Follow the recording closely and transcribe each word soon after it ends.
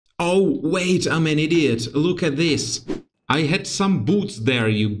Oh, wait, I'm an idiot. Look at this. I had some boots there,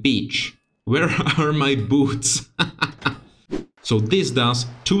 you bitch. Where are my boots? So this does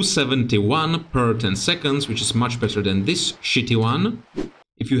 271 per 10 seconds, which is much better than this shitty one.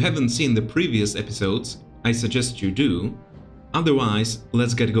 If you haven't seen the previous episodes, I suggest you do. Otherwise,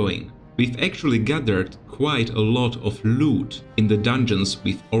 let's get going. We've actually gathered quite a lot of loot in the dungeons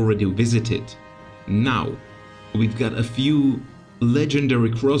we've already visited. Now, we've got a few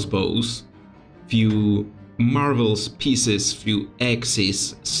legendary crossbows, few marvelous pieces, few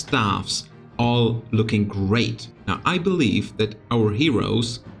axes, staffs, all looking great. Now, I believe that our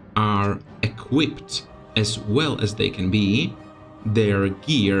heroes are equipped as well as they can be. Their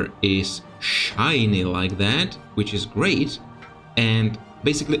gear is shiny like that, which is great, and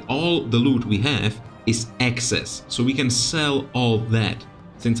basically all the loot we have is excess, so we can sell all that,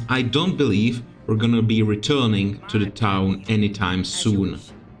 since I don't believe we're gonna be returning to the town anytime soon.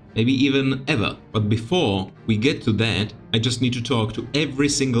 Maybe even ever. But before we get to that, I just need to talk to every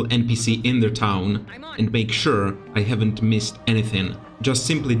single NPC in their town and make sure I haven't missed anything. Just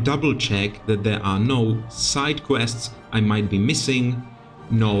simply double check that there are no side quests I might be missing,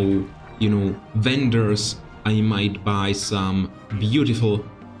 no, vendors I might buy some beautiful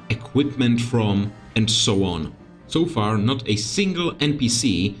equipment from, and so on. So far, not a single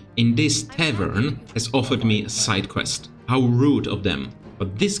NPC in this tavern has offered me a side quest. How rude of them.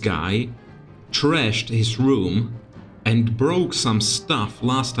 But this guy trashed his room and broke some stuff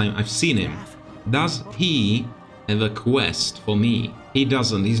last time I've seen him. Does he have a quest for me? He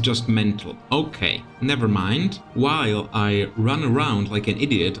doesn't, he's just mental. Okay, never mind. While I run around like an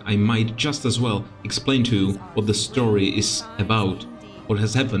idiot, I might just as well explain to you what the story is about. What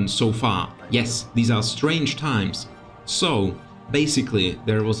has happened so far. Yes, these are strange times. So, basically,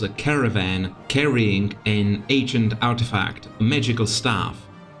 there was a caravan carrying an ancient artifact, a magical staff.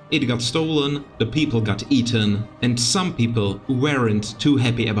 It got stolen, the people got eaten, and some people weren't too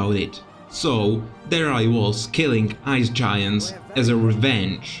happy about it. So, there I was killing ice giants as a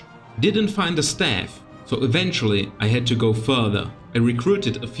revenge. Didn't find the staff, so eventually I had to go further. I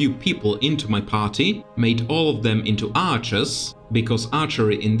recruited a few people into my party, made all of them into archers, because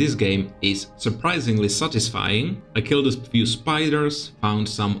archery in this game is surprisingly satisfying. I killed a few spiders, found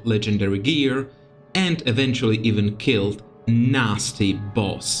some legendary gear, and eventually even killed nasty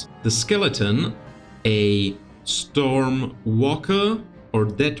boss. The skeleton, a storm walker or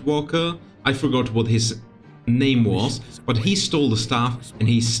death walker, I forgot what his name was, but he stole the staff and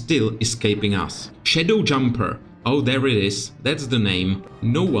he's still escaping us. Shadowjumper. Oh, there it is, that's the name.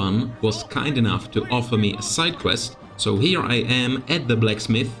 No one was kind enough to offer me a side quest, so here I am at the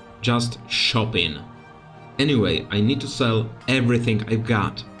blacksmith, just shopping. Anyway, I need to sell everything I've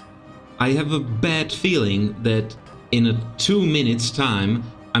got. I have a bad feeling that in a 2 minutes time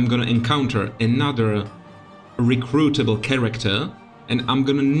I'm gonna encounter another recruitable character and I'm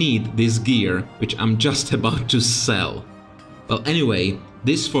gonna need this gear, which I'm just about to sell. Well, anyway,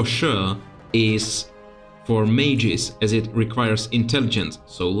 this for sure is for mages, as it requires intelligence.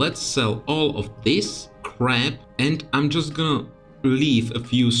 So let's sell all of this crap, and I'm just gonna leave a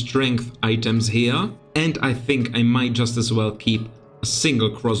few strength items here, and I think I might just as well keep a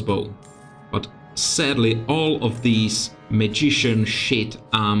single crossbow. But sadly, all of these magician shit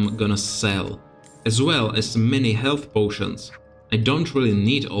I'm gonna sell, as well as many health potions. I don't really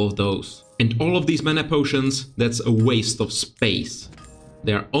need all of those. And all of these mana potions, that's a waste of space.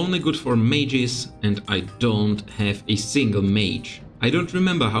 They are only good for mages, and I don't have a single mage. I don't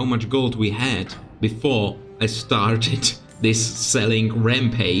remember how much gold we had before I started this selling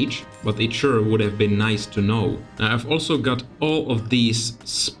rampage, but it sure would have been nice to know. Now, I've also got all of these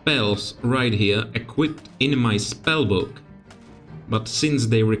spells right here equipped in my spellbook, but since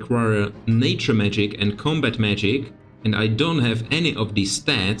they require nature magic and combat magic, and I don't have any of these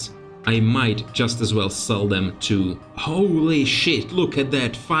stats, I might just as well sell them too. Holy shit, look at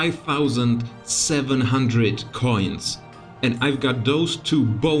that, 5,700 coins. And I've got those 2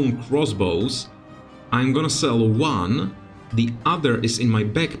 bone crossbows. I'm gonna sell one, the other is in my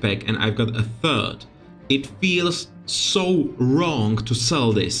backpack and I've got a third. It feels so wrong to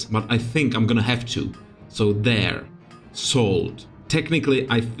sell this, but I think I'm gonna have to. So there, sold. Technically,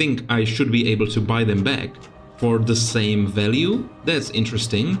 I think I should be able to buy them back for the same value. That's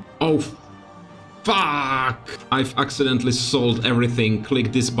interesting. Oh, fuck! I've accidentally sold everything.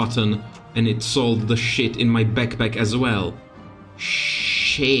 Click this button and it sold the shit in my backpack as well.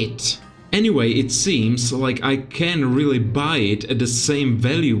 Shit. Anyway, it seems like I can really buy it at the same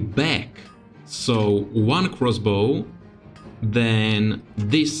value back. So, one crossbow, then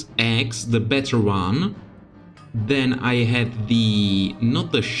this axe, the better one, Then I had the,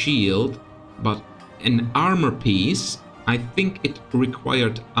 not the shield, but an armor piece. I think it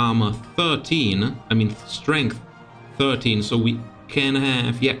required armor 13, I mean strength 13, so we can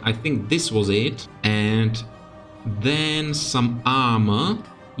have, yeah, I think this was it. And then some armor.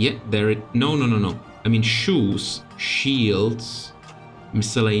 Yeah, there it, no, I mean shoes, shields,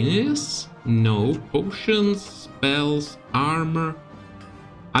 miscellaneous, no, potions, spells, armor.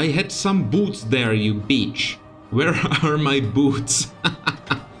 I had some boots there, you bitch. Where are my boots?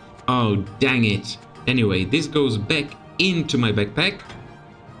 Oh, dang it. Anyway, this goes back into my backpack.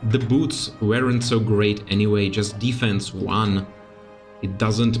 The boots weren't so great anyway, just defense 1. It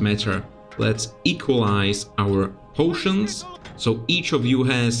doesn't matter. Let's equalize our potions. So each of you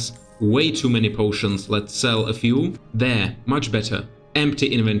has way too many potions. Let's sell a few. There, much better. Empty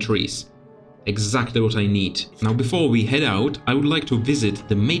inventories. Exactly what I need. Now, before we head out, I would like to visit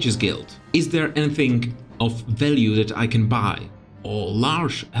the Mages Guild. Is there anything of value that I can buy? Or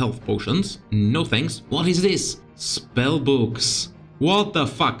large health potions? No thanks. What is this? Spell books. What the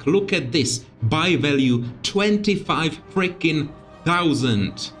fuck? Look at this. Buy value 25 freaking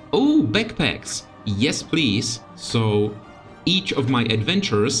thousand. Oh, backpacks. Yes, please. So each of my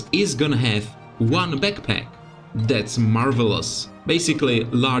adventurers is gonna have one backpack. That's marvelous. Basically,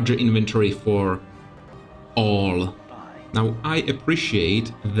 larger inventory for all. Now, I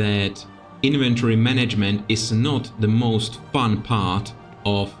appreciate that inventory management is not the most fun part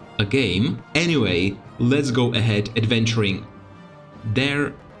of a game. Anyway, let's go ahead adventuring.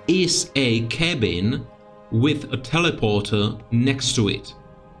 There is a cabin with a teleporter next to it.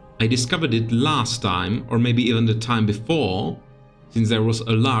 I discovered it last time, or maybe even the time before, since there was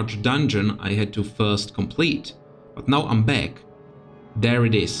a large dungeon I had to first complete. But now I'm back. There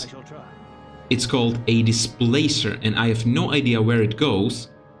it is. It's called a displacer, and I have no idea where it goes,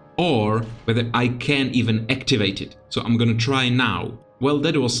 or whether I can even activate it. So I'm gonna try now. Well,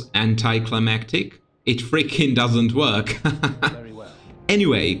 that was anticlimactic. It freaking doesn't work. Very well.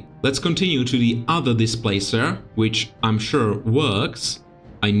 Anyway, let's continue to the other displacer, which I'm sure works.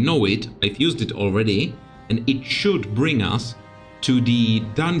 I know it, I've used it already, and it should bring us to the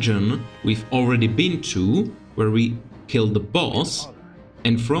dungeon we've already been to, where we killed the boss.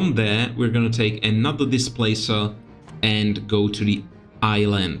 And from there, we're gonna take another displacer and go to the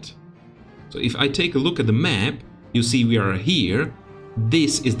island. So if I take a look at the map, you see we are here.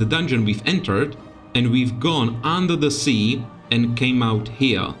 This is the dungeon we've entered, and we've gone under the sea and came out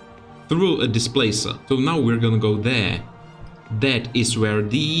here through a displacer. So now we're gonna go there. That is where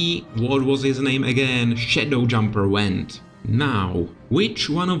the, what was his name again? Shadowjumper went. Now, which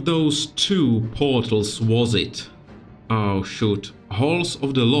one of those two portals was it? Oh shoot, Halls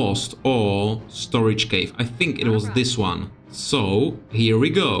of the Lost or Storage Cave. I think it was this one. So, here we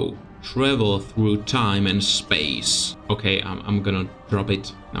go. Travel through time and space. Okay, I'm gonna drop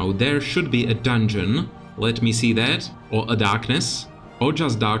it. Now, there should be a dungeon. Let me see that. Or a darkness. Or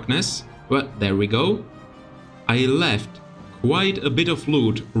just darkness. Well, there we go. I left quite a bit of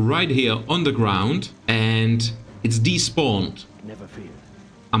loot right here on the ground. And it's despawned. Never fear.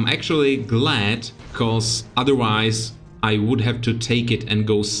 I'm actually glad, because otherwise I would have to take it and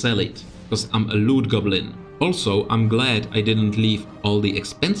go sell it, because I'm a loot goblin. Also, I'm glad I didn't leave all the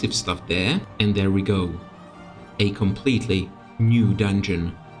expensive stuff there. And there we go. A completely new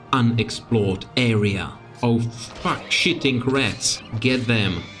dungeon. Unexplored area. Oh fuck, shitting rats. Get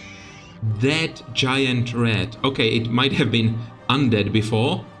them. That giant rat. Okay, it might have been undead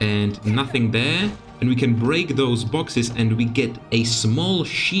before, and nothing there. And we can break those boxes and we get a small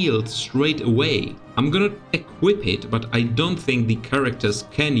shield straight away. I'm gonna equip it, but I don't think the characters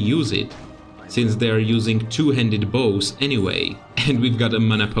can use it, since they're using two-handed bows anyway. And we've got a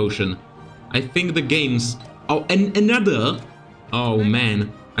mana potion. I think the game's... Oh, and another! Oh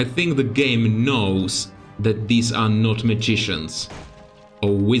man, I think the game knows that these are not magicians.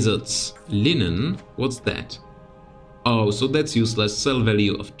 Or wizards. Linen? What's that? Oh, so that's useless. Sell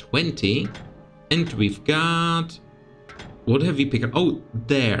value of 20. And we've got... What have we picked up? Oh,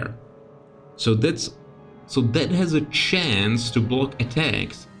 there. So that's... So that has a chance to block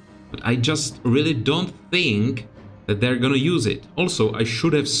attacks. But I just really don't think that they're gonna use it. Also, I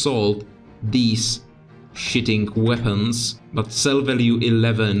should have sold these shitting weapons. But sell value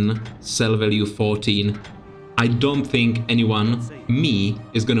 11, sell value 14. I don't think anyone, me,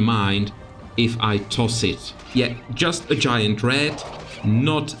 is gonna mind if I toss it. Yeah, just a giant rat.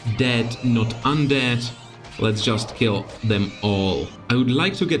 Not dead, not undead. Let's just kill them all. I would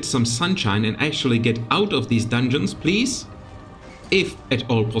like to get some sunshine and actually get out of these dungeons, please. If at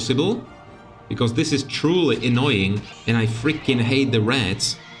all possible. Because this is truly annoying and I freaking hate the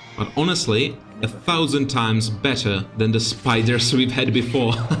rats. But honestly, 1,000 times better than the spiders we've had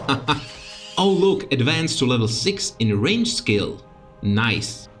before. Oh look, advanced to level 6 in range skill.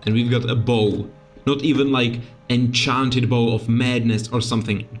 Nice. And we've got a bow. Not even like enchanted bow of madness or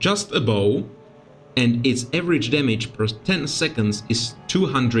something. Just a bow. And its average damage per 10 seconds is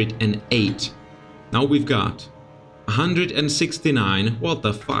 208. Now we've got 169. What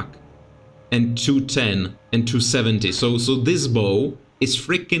the fuck? And 210 and 270. So this bow is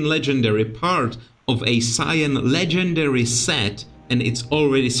freaking legendary, part of a Cyan legendary set, and it's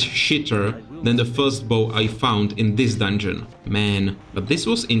already shitter than the first bow I found in this dungeon. Man, but this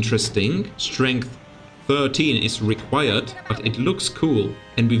was interesting. Strength 13 is required, but it looks cool.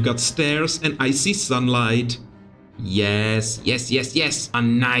 And we've got stairs and I see sunlight. Yes, yes, yes, yes.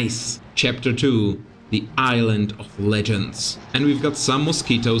 Nice. Chapter 2. The Island of Legends. And we've got some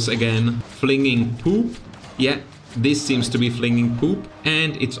mosquitoes again. Flinging poop. Yeah, this seems to be flinging poop.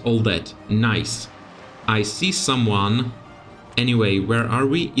 And it's all that. Nice. I see someone. Anyway, where are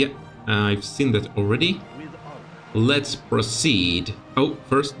we? Yeah, I've seen that already. Let's proceed. Oh,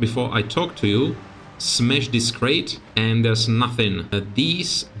 first, before I talk to you, smash this crate. And there's nothing.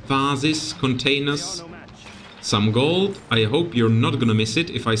 These vases, containers... Some gold. I hope you're not gonna miss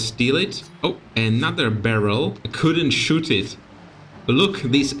it if I steal it. Oh, another barrel. I couldn't shoot it. Look,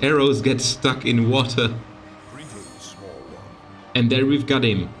 these arrows get stuck in water. And there we've got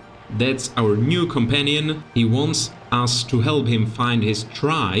him. That's our new companion. He wants us to help him find his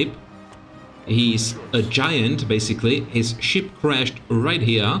tribe. He's a giant, basically. His ship crashed right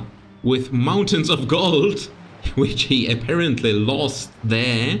here with mountains of gold, which he apparently lost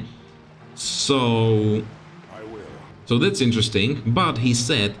there. So that's interesting, but he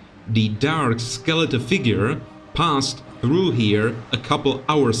said the dark skeletal figure passed through here a couple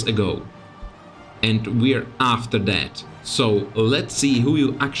hours ago. And we're after that. So let's see who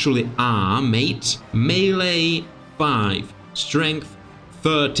you actually are, mate. Melee 5, strength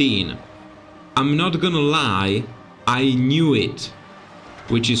 13. I'm not gonna lie, I knew it.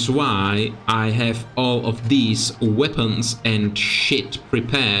 Which is why I have all of these weapons and shit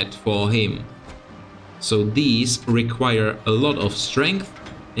prepared for him. So these require a lot of strength,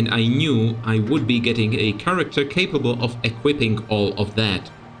 and I knew I would be getting a character capable of equipping all of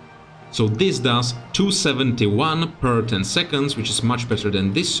that. So this does 271 per 10 seconds, which is much better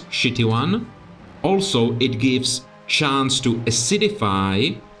than this shitty one. Also, it gives chance to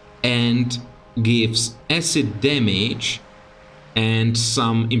acidify and gives acid damage and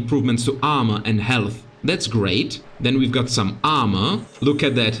some improvements to armor and health. That's great. Then we've got some armor. Look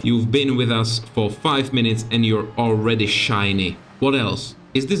at that. You've been with us for 5 minutes and you're already shiny. What else?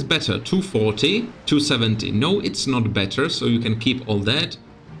 Is this better? 240? 270? No, it's not better, so you can keep all that.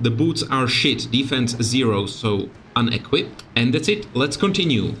 The boots are shit. Defense 0, so unequipped. And that's it. Let's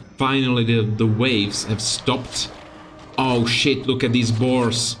continue. Finally, the waves have stopped. Oh shit, look at these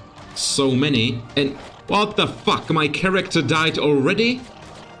boars. So many. And what the fuck? My character died already?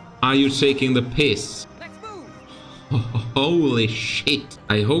 Are you taking the piss? Holy shit.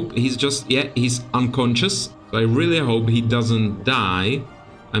 I hope he's just... yeah, he's unconscious. So I really hope he doesn't die.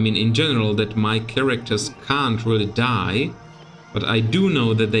 I mean, in general, that my characters can't really die. But I do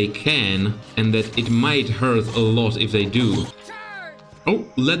know that they can, and that it might hurt a lot if they do. Oh,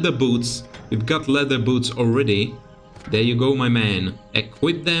 leather boots. We've got leather boots already. There you go, my man.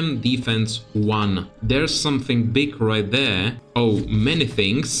 Equip them, defense 1. There's something big right there. Oh, many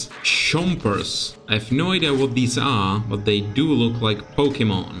things. Chompers. I have no idea what these are, but they do look like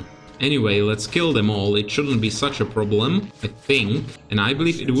Pokemon. Anyway, let's kill them all. It shouldn't be such a problem, I think. And I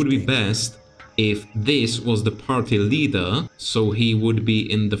believe it would be best if this was the party leader, so he would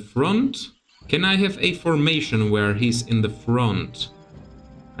be in the front. Can I have a formation where he's in the front?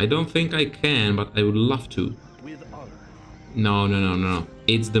 I don't think I can, but I would love to. No.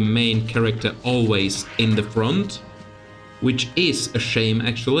 It's the main character always in the front. Which is a shame,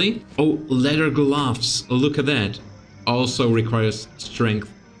 actually. Oh, leather gloves. Look at that. Also requires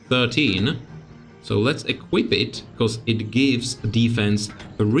strength 13. So let's equip it, because it gives defense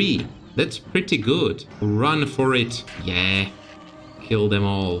 3. That's pretty good. Run for it. Yeah. Kill them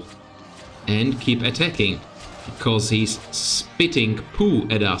all. And keep attacking. Because he's spitting poo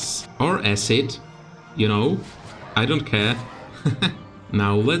at us. Or acid. You know. I don't care.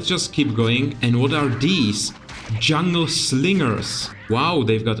 Now let's just keep going. And what are these? Jungle slingers. Wow,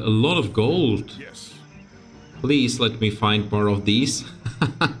 they've got a lot of gold. Yes. Please let me find more of these.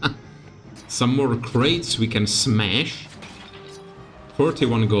 Some more crates we can smash.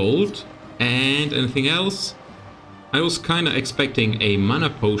 41 gold. And anything else? I was kinda expecting a mana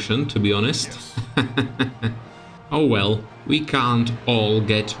potion, to be honest. Yes. Oh well. we can't all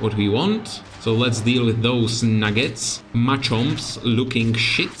get what we want. So let's deal with those nuggets. Machomps looking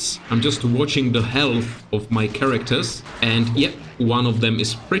shits. I'm just watching the health of my characters. And yep, one of them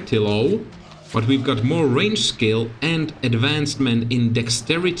is pretty low. But we've got more range skill and advancement in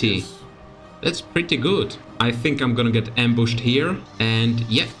dexterity. That's pretty good. I think I'm gonna get ambushed here. And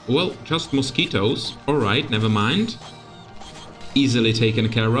yeah, well, just mosquitoes. Alright, never mind. Easily taken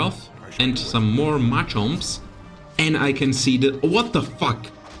care of. And some more Machomps. And I can see the... What the fuck?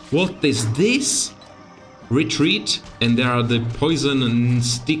 What is this? Retreat. And there are the poison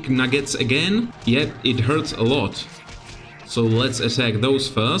stick nuggets again. Yet it hurts a lot. So let's attack those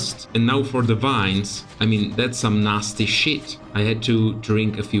first. And now for the vines. I mean, that's some nasty shit. I had to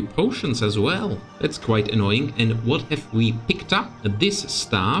drink a few potions as well. That's quite annoying. And what have we picked up? This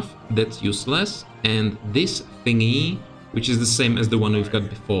staff. That's useless. And this thingy, which is the same as the one we've got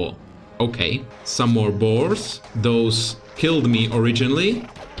before. Okay, some more boars. Those killed me originally.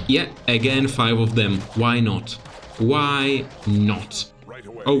 Yeah, again 5 of them. Why not? Why not?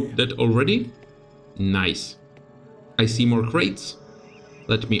 Oh, that already? Nice. I see more crates.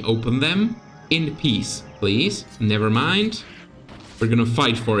 Let me open them. In peace, please. Never mind. We're gonna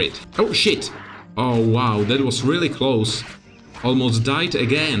fight for it. Oh, shit. Oh, wow, that was really close. Almost died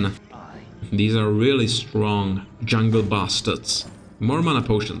again. These are really strong jungle bastards. More mana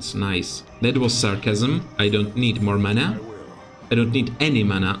potions, nice. That was sarcasm. I don't need more mana. I don't need any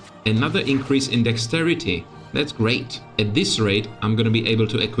mana. Another increase in dexterity. That's great. At this rate, I'm gonna be able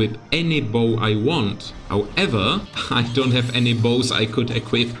to equip any bow I want. However, I don't have any bows I could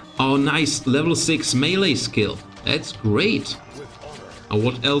equip. Oh, nice. Level 6 melee skill. That's great.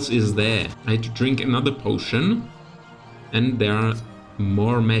 What else is there? I had to drink another potion. And there are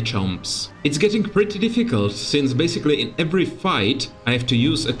more Machomps. It's getting pretty difficult, since basically in every fight I have to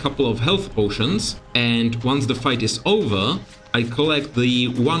use a couple of health potions, and once the fight is over, I collect the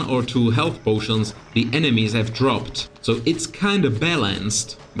 1 or 2 health potions the enemies have dropped. So it's kinda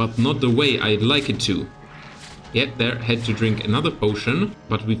balanced, but not the way I'd like it to. Yet there, had to drink another potion,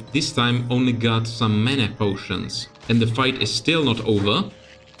 but we've this time only got some mana potions. And the fight is still not over.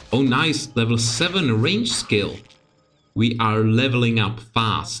 Oh nice, level 7 range skill. We are leveling up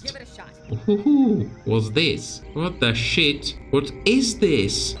fast. Give it a shot. Ooh, what's this? What the shit? What is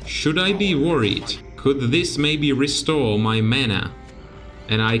this? Should I be worried? Could this maybe restore my mana?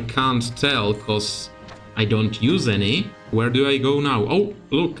 And I can't tell, cause I don't use any. Where do I go now? Oh,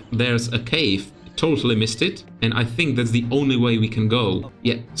 look, there's a cave. Totally missed it. And I think that's the only way we can go.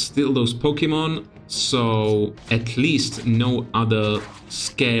 Yeah, still those Pokemon. So at least no other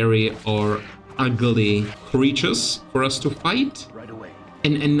scary or ugly creatures for us to fight. Right away.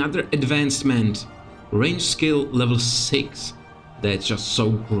 And another advancement. Range skill level 6. That's just so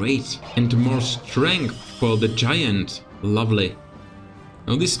great. And more strength for the giant. Lovely.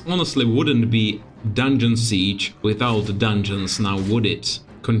 Now this honestly wouldn't be Dungeon Siege without the dungeons now, would it?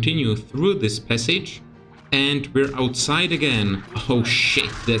 Continue through this passage. And we're outside again. Oh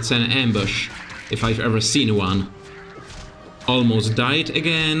shit, that's an ambush. If I've ever seen one. Almost died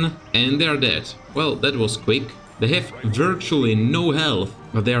again, and they're dead. Well, that was quick. They have virtually no health,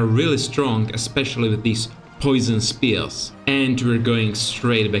 but they are really strong, especially with these poison spears. And we're going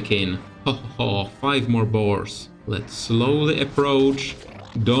straight back in. Ho ho ho, 5 more boars. Let's slowly approach.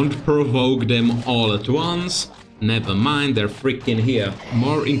 Don't provoke them all at once. Never mind, they're freaking here.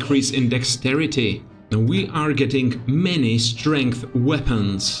 More increase in dexterity. Now we are getting many strength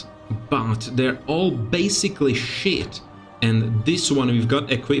weapons, but they're all basically shit. And this one we've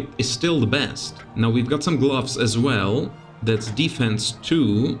got equipped is still the best. Now we've got some gloves as well. That's defense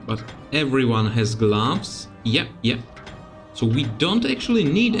 2, but everyone has gloves. Yep. So we don't actually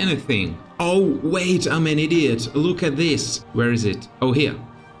need anything. Oh, wait, I'm an idiot. Look at this. Where is it? Oh, here.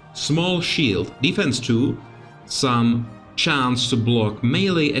 Small shield, defense 2, some chance to block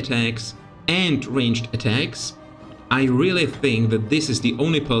melee attacks and ranged attacks. I really think that this is the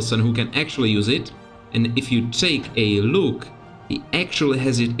only person who can actually use it. And if you take a look, he actually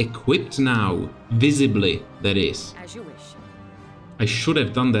has it equipped now. Visibly, that is. As you wish. I should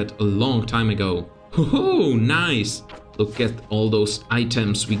have done that a long time ago. Oh, nice! Look at all those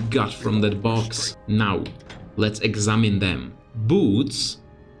items we got from that box. Now, let's examine them. Boots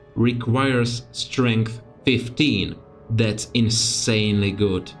requires strength 15. That's insanely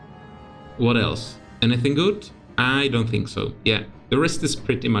good. What else? Anything good? I don't think so. Yeah, the rest is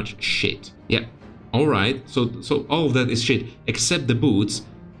pretty much shit. Yeah. Alright, so all of that is shit, except the boots,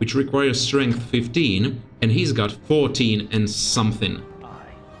 which require strength 15, and he's got 14 and something.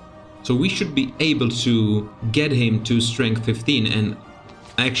 So we should be able to get him to strength 15 and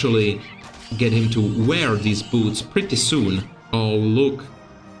actually get him to wear these boots pretty soon. Oh, look.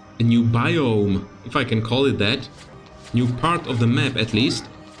 A new biome, if I can call it that. New part of the map, at least.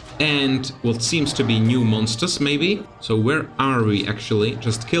 And what seems to be new monsters, maybe? So where are we, actually?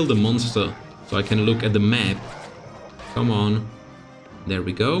 Just kill the monster, so I can look at the map. Come on. There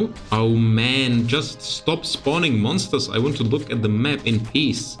we go. Oh man, just stop spawning monsters. I want to look at the map in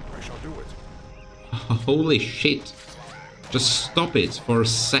peace. I shall do it. Holy shit. Just stop it for a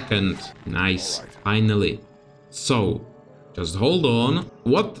second. Nice. Finally. So, just hold on.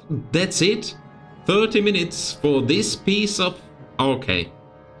 What? That's it? 30 minutes for this piece of... Okay.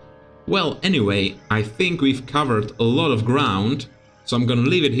 Well, anyway, I think we've covered a lot of ground. So I'm gonna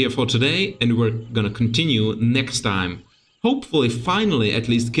leave it here for today and we're gonna continue next time. Hopefully, finally, at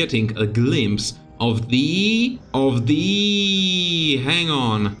least getting a glimpse of the... Hang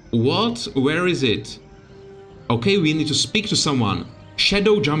on. What? Where is it? Okay, we need to speak to someone.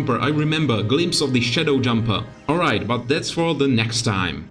 Shadowjumper, I remember. Glimpse of the Shadowjumper. Alright, but that's for the next time.